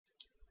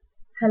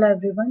Hello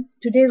everyone.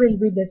 Today we'll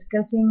be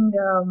discussing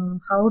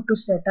how to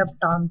set up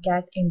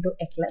Tomcat into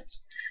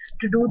Eclipse.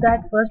 To do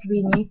that, first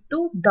we need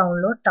to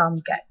download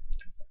Tomcat.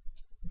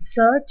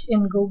 Search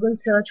in Google,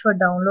 search for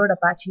download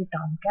Apache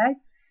Tomcat.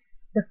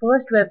 The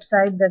first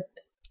website that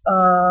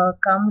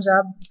comes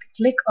up,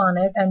 click on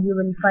it and you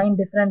will find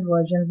different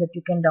versions that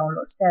you can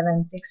download,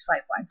 7, 6,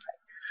 5.5.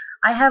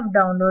 I have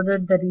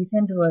downloaded the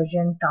recent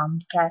version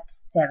Tomcat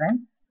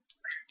 7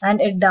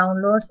 and it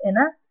downloads in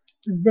a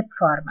zip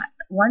format.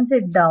 Once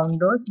it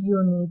downloads,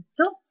 you need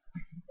to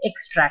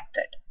extract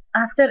it.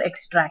 After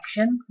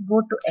extraction,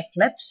 go to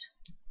Eclipse.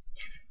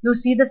 You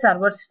see the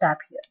servers tab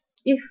here.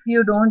 If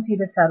you don't see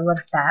the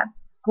server tab,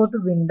 go to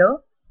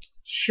Window,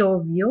 Show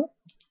View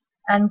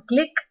and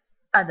click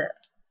Other.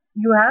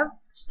 You have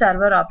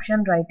server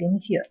option right in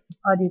here,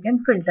 or you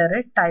can filter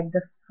it. Type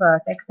the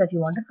text that you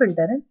want to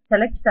filter in,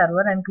 select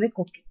server and click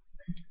OK.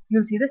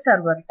 You'll see the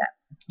server tab.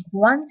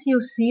 Once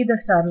you see the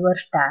server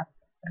tab,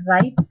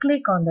 right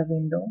click on the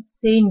window,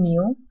 say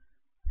New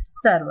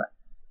Server,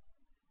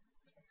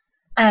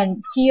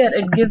 and here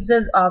it gives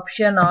us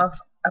option of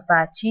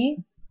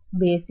Apache,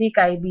 Basic,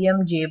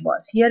 IBM,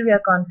 JBoss. Here we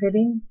are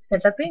doing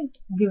setup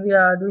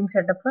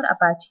for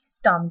Apache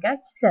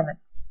Tomcat 7.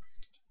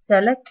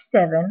 Select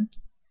 7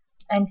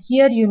 and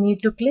here you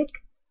need to click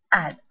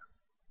Add.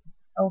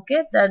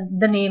 Okay,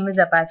 the name is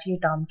Apache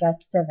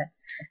Tomcat 7.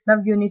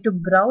 Now you need to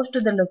browse to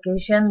the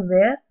location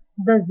where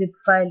the zip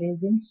file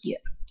is in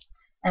here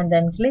and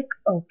then click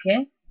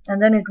OK, and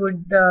then it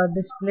would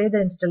display the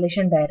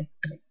installation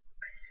directory.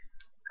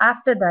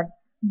 After that,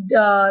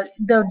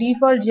 the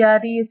default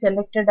JRE is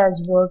selected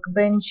as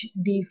Workbench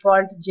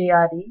default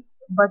JRE,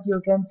 but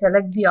you can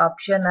select the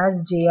option as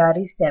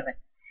JRE 7.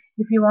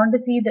 If you want to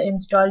see the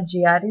installed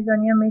JREs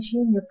on your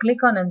machine, you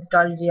click on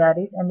install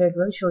JREs and it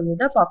will show you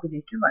the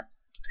populated one.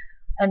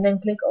 And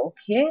then click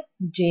OK,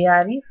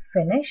 JRE,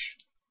 finish,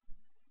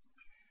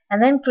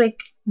 and then click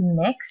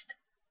next.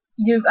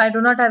 I do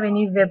not have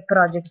any web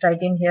project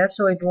right in here,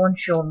 so it won't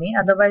show me.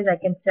 Otherwise, I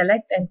can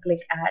select and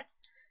click add.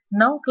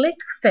 Now click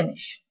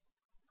finish.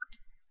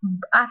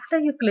 After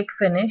you click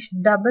finish,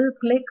 double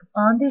click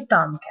on the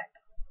Tomcat.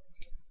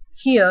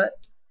 Here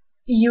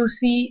you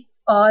see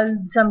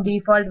some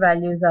default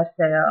values are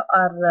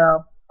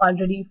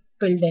already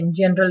filled in: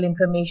 general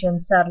information,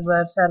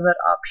 server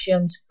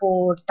options,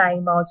 port,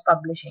 timeouts,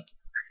 publishing.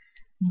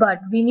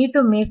 But we need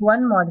to make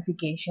one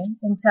modification.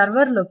 In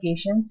server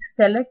locations,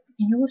 select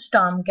use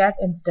Tomcat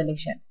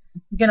installation.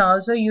 You can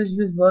also use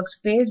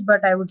workspace,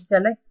 but I would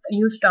select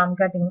use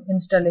Tomcat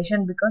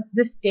installation because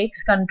this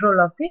takes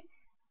control of the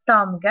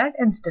Tomcat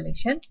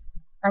installation,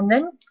 and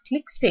then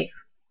click save.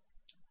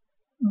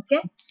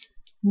 Okay,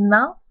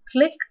 now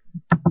click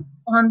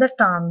on the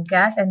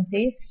Tomcat and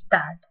say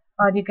start,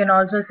 or you can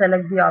also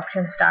select the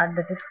option start,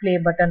 that is play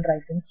button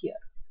right in here.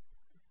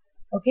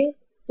 Okay,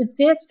 it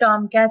says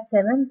Tomcat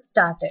 7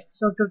 started.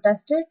 So to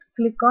test it,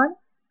 click on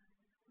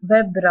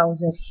web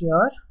browser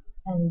here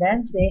and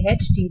then say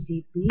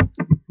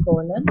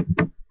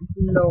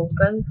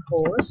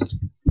http://localhost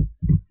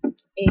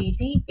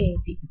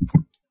 8080.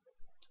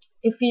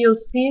 If you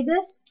see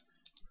this,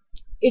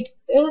 it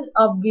is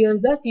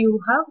obvious that you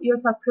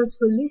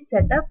successfully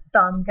set up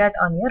Tomcat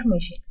on your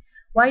machine.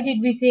 Why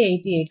did we say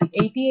 8080?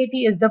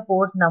 8080 is the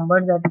port number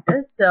that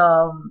is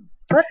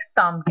for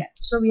Tomcat.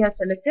 So we have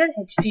selected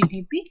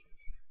http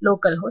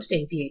localhost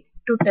 8080.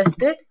 To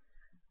test it,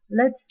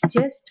 let's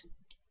just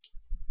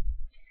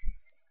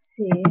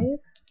save.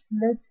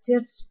 Let's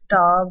just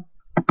stop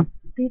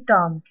the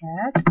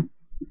Tomcat.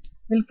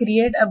 We'll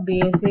create a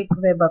basic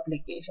web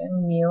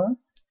application, new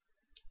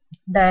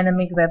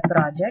dynamic web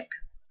project.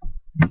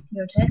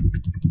 You would say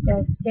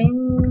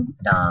testing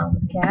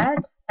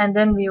Tomcat, and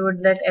then we would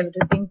let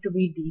everything to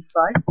be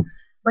default.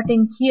 But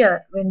in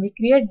here, when we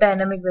create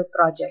dynamic web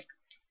project,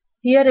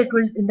 here it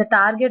will, in the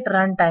target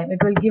runtime,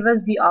 it will give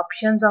us the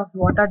options of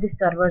what are the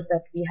servers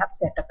that we have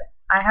set up in.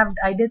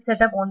 I did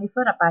set up only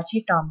for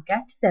Apache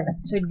Tomcat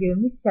 7, so it gave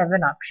me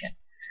 7 options.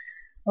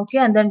 Okay,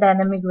 and then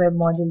dynamic web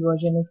module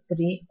version is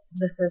 3.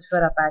 This is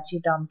for Apache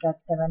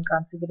Tomcat 7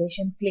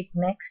 configuration. Click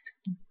next,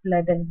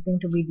 let everything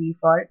to be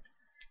default.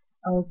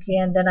 Okay,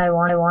 and then I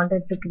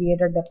wanted to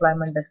create a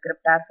deployment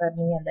descriptor for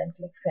me, and then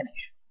click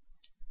finish.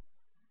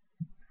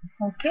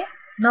 Okay,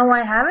 now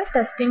I have a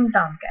testing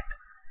Tomcat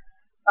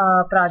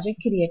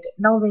project created.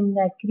 Now when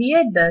I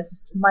create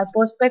this, my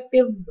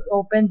perspective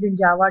opens in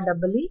Java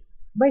EE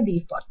by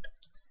default.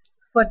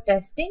 For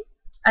testing,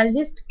 I'll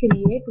just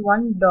create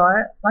one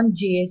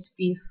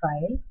JSP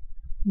file,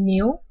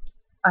 new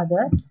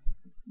other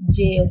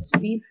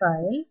JSP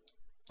file,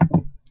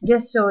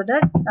 just so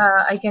that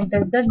I can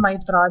test that my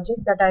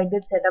project that I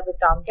did set up with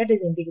Tomcat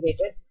is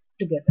integrated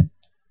together.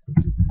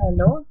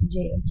 Hello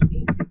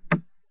JSP,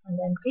 and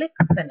then click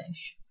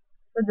finish.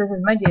 So this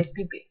is my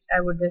JSP page.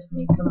 I would just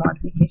make some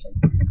modifications.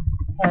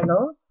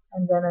 Hello,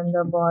 and then in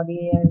the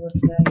body I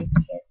would write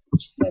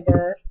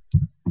header.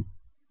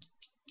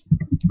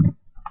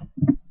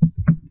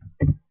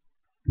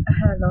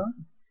 Hello,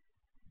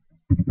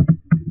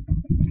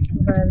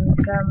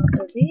 welcome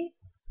to the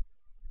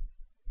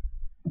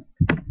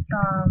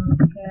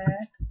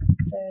Tomcat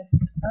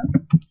setup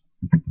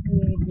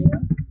video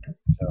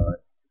tutorial.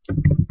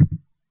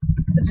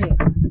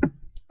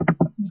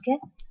 Okay,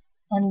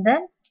 and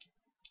then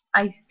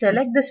I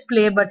select this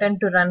play button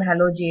to run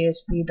hello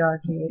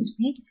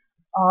JSP.jsp,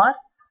 or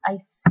I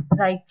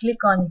right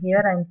click on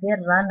here and say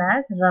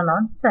run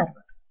on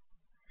server.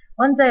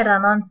 Once I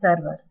run on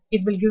server,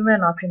 it will give me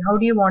an option. How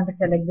do you want to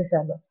select the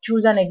server?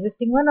 Choose an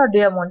existing one, or do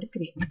you want to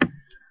create?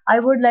 I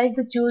would like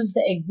to choose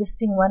the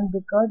existing one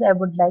because I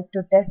would like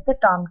to test the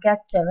Tomcat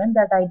 7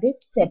 that I did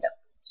set up.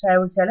 So I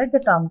would select the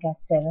Tomcat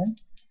 7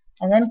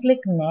 and then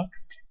click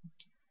next.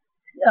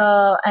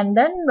 And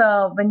then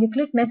when you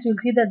click next, you'll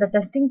see that the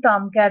testing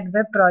Tomcat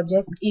web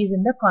project is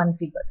in the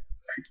configured.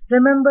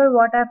 Remember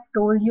what I've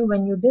told you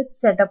when you did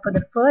set up for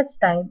the first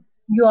time,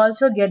 you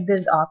also get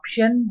this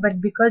option,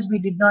 but because we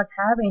did not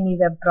have any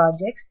web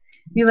projects,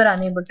 we were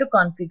unable to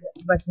configure.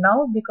 But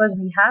now because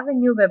we have a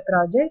new web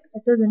project,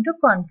 it is into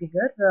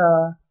configure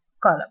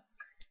column.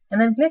 And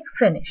then click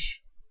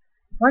finish.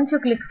 Once you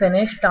click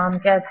finish,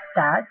 Tomcat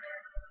starts,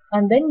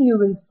 and then you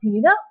will see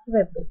the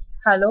web page.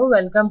 Hello,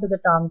 welcome to the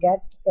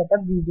Tomcat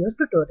setup video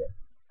tutorial.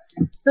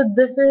 So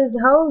this is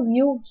how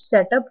you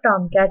set up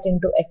Tomcat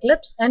into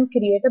Eclipse and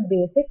create a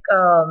basic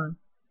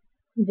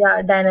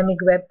dynamic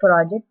web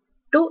project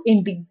to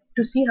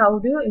see how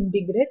do you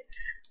integrate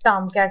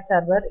Tomcat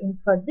server in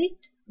for the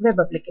web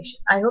application.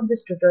 I hope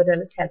this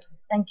tutorial is helpful.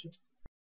 Thank you.